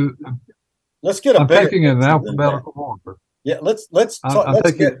bigger. Let's get a I'm bigger. taking an alphabetical order. Yeah, let's talk. I'm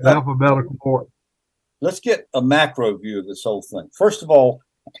taking an alphabetical order. Let's get a macro view of this whole thing. First of all,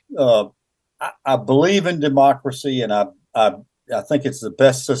 I believe in democracy, and I think it's the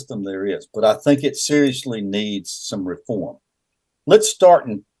best system there is. But I think it seriously needs some reform. Let's start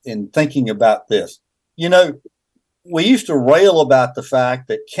in thinking about this. You know, we used to rail about the fact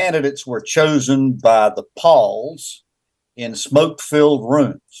that candidates were chosen by the polls in smoke-filled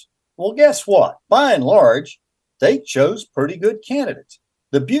rooms. Well, guess what? By and large, they chose pretty good candidates.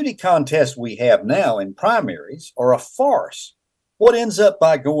 The beauty contests we have now in primaries are a farce. What ends up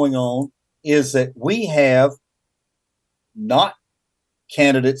by going on is that we have not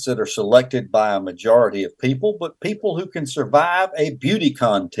candidates that are selected by a majority of people, but people who can survive a beauty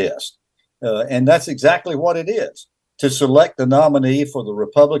contest. And that's exactly what it is, to select the nominee for the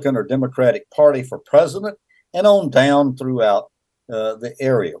Republican or Democratic Party for president and on down throughout the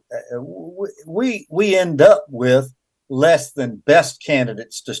area. We end up with less than best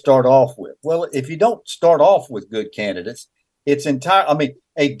candidates to start off with. Well, if you don't start off with good candidates, it's a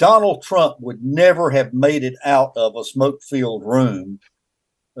Donald Trump would never have made it out of a smoke-filled room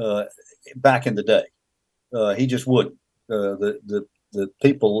back in the day. He just wouldn't. The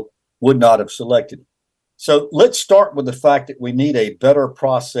people would not have selected him. So let's start with the fact that we need a better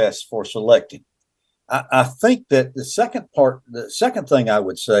process for selecting. I think that the second thing I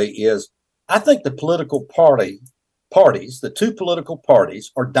would say is, I think the political parties, the two political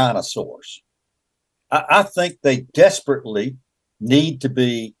parties, are dinosaurs. I think they desperately need to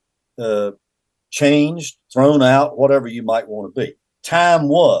be changed, thrown out, whatever you might want to be. Time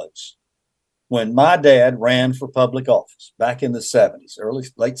was when my dad ran for public office back in the 70s,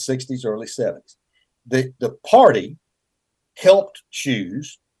 late 60s, early 70s. The party helped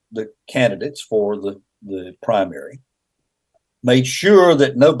choose the candidates for the primary, made sure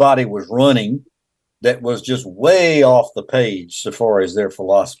that nobody was running that was just way off the page so far as their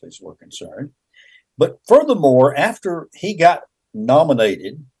philosophies were concerned. But furthermore, after he got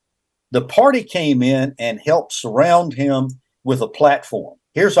nominated, The party came in and helped surround him with a platform.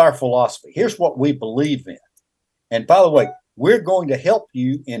 Here's our philosophy. Here's what we believe in. And by the way, we're going to help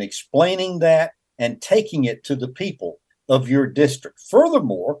you in explaining that and taking it to the people of your district.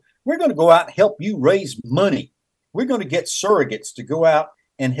 Furthermore, we're going to go out and help you raise money. We're going to get surrogates to go out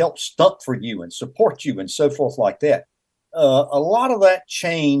and help stunt for you and support you and so forth like that. A lot of that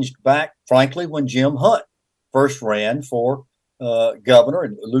changed back, frankly, when Jim Hunt first ran for governor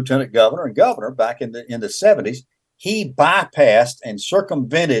and lieutenant governor and governor back in the 70s. He bypassed and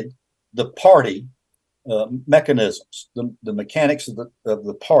circumvented the party mechanisms, the mechanics of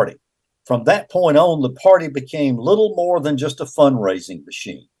the party. From that point on, the party became little more than just a fundraising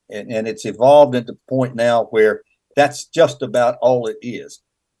machine. And it's evolved into the point now where that's just about all it is.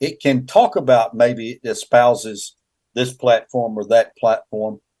 It can talk about maybe it espouses this platform or that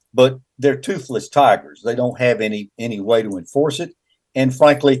platform, but they're toothless tigers. They don't have any way to enforce it. And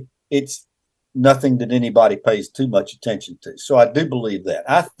frankly, it's nothing that anybody pays too much attention to. So I do believe that.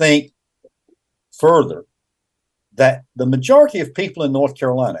 I think further that the majority of people in North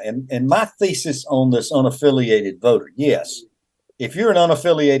Carolina, and my thesis on this unaffiliated voter, yes, if you're an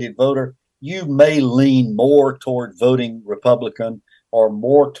unaffiliated voter, you may lean more toward voting Republican or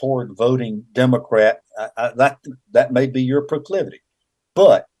more toward voting Democrat. That may be your proclivity.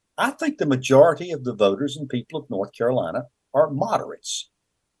 But I think the majority of the voters and people of North Carolina are moderates.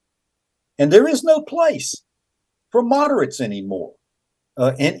 And there is no place for moderates anymore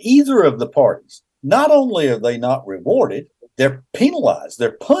in either of the parties. Not only are they not rewarded, they're penalized,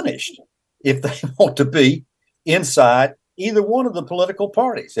 they're punished if they want to be inside either one of the political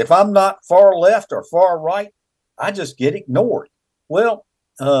parties. If I'm not far left or far right, I just get ignored. Well,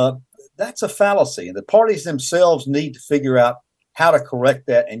 that's a fallacy, and the parties themselves need to figure out how to correct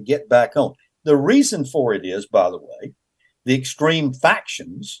that and get back on. The reason for it is, by the way, the extreme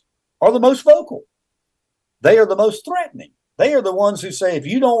factions are the most vocal. They are the most threatening. They are the ones who say, if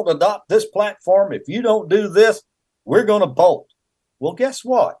you don't adopt this platform, if you don't do this, we're going to bolt. Well, guess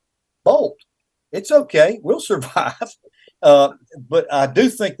what? Bolt. It's okay. We'll survive. But I do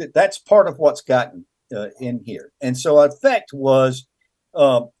think that that's part of what's gotten in here. And so effect was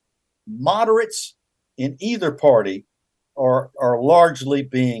moderates in either party are largely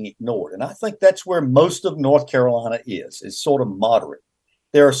being ignored. And I think that's where most of North Carolina is sort of moderate.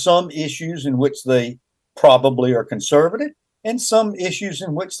 There are some issues in which they probably are conservative and some issues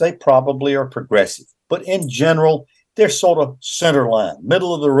in which they probably are progressive. But in general, they're sort of center line,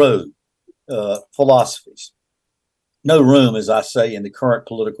 middle of the road philosophies. No room, as I say, in the current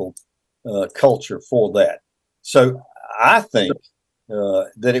political culture for that. So I think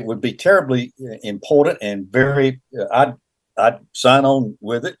that it would be terribly important and very, I'd sign on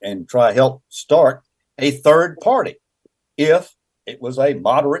with it and try to help start a third party if it was a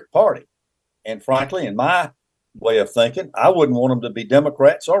moderate party. And frankly, in my way of thinking, I wouldn't want them to be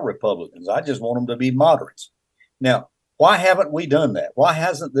Democrats or Republicans. I just want them to be moderates. Now, why haven't we done that? Why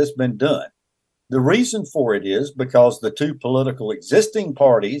hasn't this been done? The reason for it is because the two political existing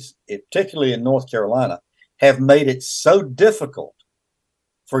parties, particularly in North Carolina, have made it so difficult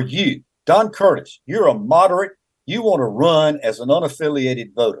for you. Don Curtis, you're a moderate. You want to run as an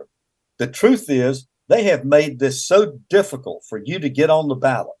unaffiliated voter. The truth is, they have made this so difficult for you to get on the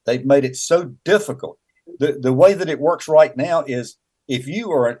ballot. They've made it so difficult. The way that it works right now is if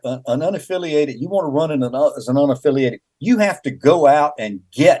you are an unaffiliated, you want to run as an unaffiliated, you have to go out and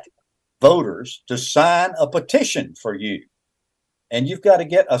get voters to sign a petition for you. And you've got to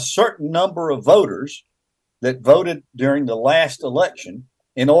get a certain number of voters that voted during the last election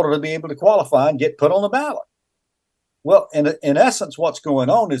in order to be able to qualify and get put on the ballot. Well, in essence, what's going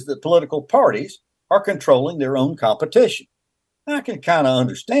on is that political parties are controlling their own competition. I can kind of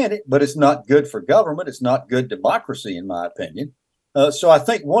understand it, but it's not good for government. It's not good democracy, in my opinion. So I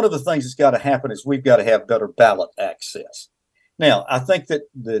think one of the things that's got to happen is we've got to have better ballot access. Now, I think that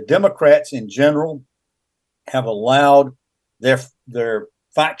the Democrats in general have allowed their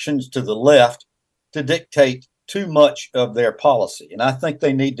factions to the left to dictate too much of their policy. And I think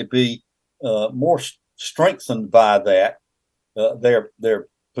they need to be more strengthened by that, their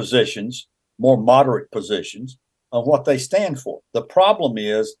positions, more moderate positions on what they stand for. The problem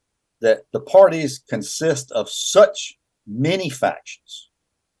is that the parties consist of such many factions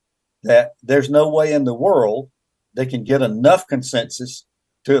that there's no way in the world they can get enough consensus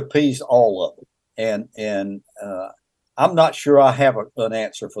to appease all of them. And I'm not sure I have an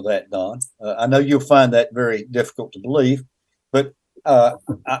answer for that, Don. I know you'll find that very difficult to believe, but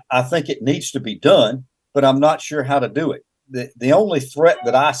I think it needs to be done, but I'm not sure how to do it. The only threat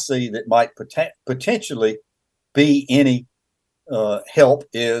that I see that might potentially be any help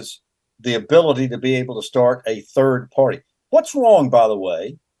is the ability to be able to start a third party. What's wrong, by the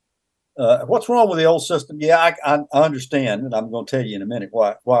way? What's wrong with the old system? Yeah, I understand, and I'm going to tell you in a minute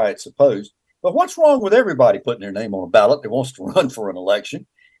why it's opposed. But what's wrong with everybody putting their name on a ballot that wants to run for an election?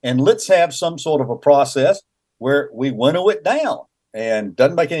 And let's have some sort of a process where we winnow it down. And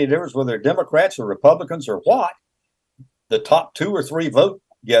doesn't make any difference whether they're Democrats or Republicans or what. The top 2 or 3 vote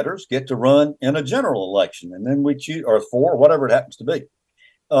getters get to run in a general election, and then we choose, or 4, whatever it happens to be.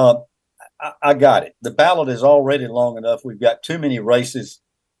 I got it. The ballot is already long enough. We've got too many races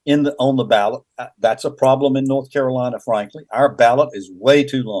on the ballot. That's a problem in North Carolina, frankly. Our ballot is way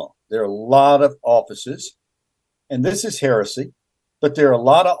too long. There are a lot of offices, and this is heresy, but there are a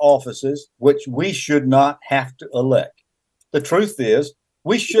lot of offices which we should not have to elect. The truth is,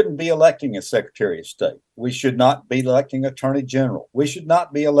 we shouldn't be electing a Secretary of State. We should not be electing Attorney General. We should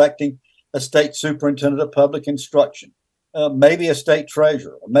not be electing a State Superintendent of Public Instruction, maybe a State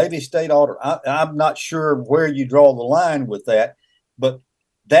Treasurer, maybe a State Auditor. I'm not sure where you draw the line with that, but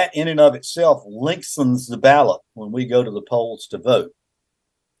that in and of itself lengthens the ballot when we go to the polls to vote.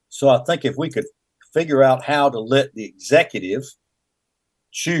 So I think if we could figure out how to let the executive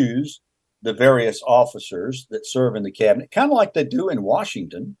choose the various officers that serve in the cabinet, kind of like they do in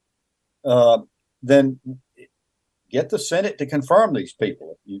Washington, then get the Senate to confirm these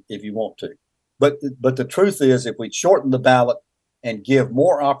people if you want to. But the truth is, if we shorten the ballot and give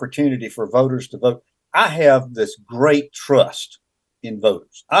more opportunity for voters to vote, I have this great trust in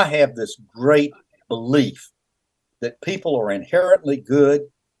voters. I have this great belief that people are inherently good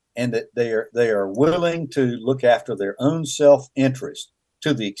and that they are willing to look after their own self-interest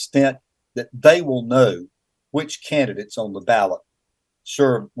to the extent that they will know which candidates on the ballot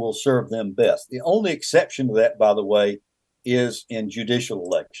will serve them best. The only exception to that, by the way, is in judicial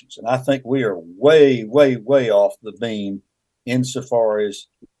elections. And I think we are way, way, way off the beam insofar as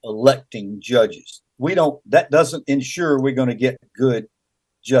electing judges. That doesn't ensure we're going to get good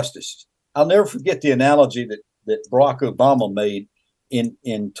justices. I'll never forget the analogy that Barack Obama made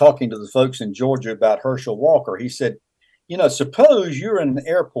in talking to the folks in Georgia about Herschel Walker. He said, suppose you're in an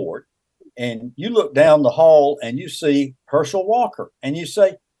airport and you look down the hall and you see Herschel Walker and you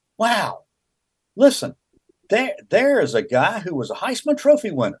say, wow, listen, there is a guy who was a Heisman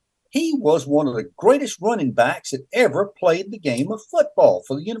Trophy winner. He was one of the greatest running backs that ever played the game of football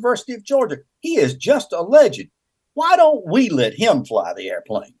for the University of Georgia. He is just a legend. Why don't we let him fly the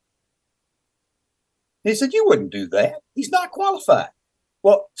airplane? He said, you wouldn't do that. He's not qualified.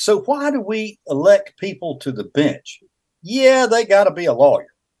 Well, so why do we elect people to the bench? Yeah, they got to be a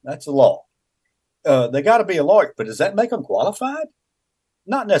lawyer. That's the law. They got to be a lawyer, but does that make them qualified?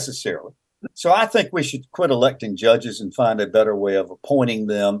 Not necessarily. So I think we should quit electing judges and find a better way of appointing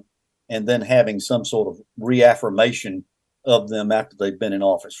them and then having some sort of reaffirmation of them after they've been in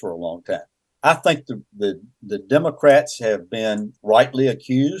office for a long time. I think the Democrats have been rightly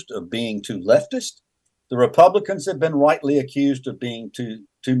accused of being too leftist. The Republicans have been rightly accused of being too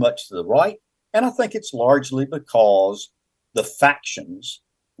much to the right. And I think it's largely because the factions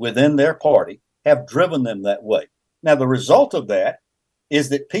within their party have driven them that way. Now, the result of that is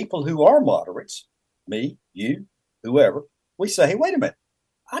that people who are moderates, me, you, whoever, we say, hey, wait a minute.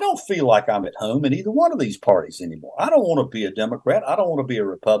 I don't feel like I'm at home in either one of these parties anymore. I don't want to be a Democrat. I don't want to be a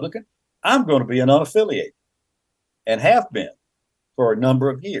Republican. I'm going to be an unaffiliated and have been for a number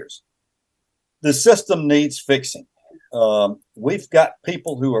of years. The system needs fixing. We've got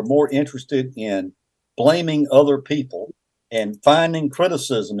people who are more interested in blaming other people and finding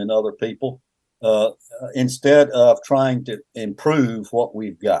criticism in other people instead of trying to improve what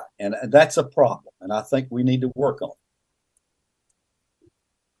we've got. And that's a problem. And I think we need to work on it.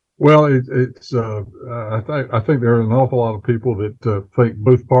 Well, I think there are an awful lot of people that think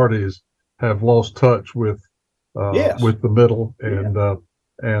both parties have lost touch with the middle,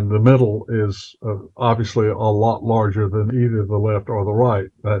 and the middle is obviously a lot larger than either the left or the right.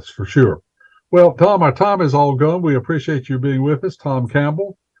 That's for sure. Well, Tom, our time is all gone. We appreciate you being with us, Tom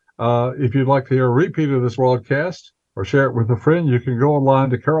Campbell. If you'd like to hear a repeat of this broadcast or share it with a friend, you can go online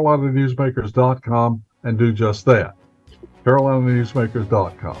to carolinanewsmakers.com and do just that.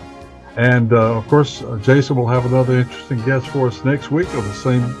 carolinanewsmakers.com. And, of course, Jason will have another interesting guest for us next week on the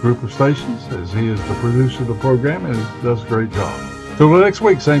same group of stations, as he is the producer of the program and he does a great job. Till next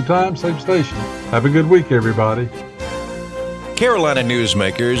week, same time, same station. Have a good week, everybody. Carolina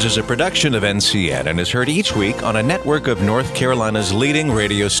Newsmakers is a production of NCN and is heard each week on a network of North Carolina's leading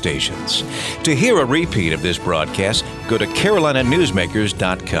radio stations. To hear a repeat of this broadcast, go to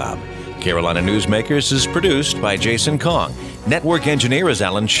carolinanewsmakers.com. Carolina Newsmakers is produced by Jason Kong Network engineer is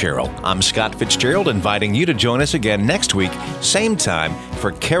Alan Sherrill. I'm Scott Fitzgerald, inviting you to join us again next week, same time,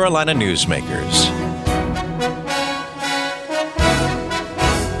 for Carolina Newsmakers.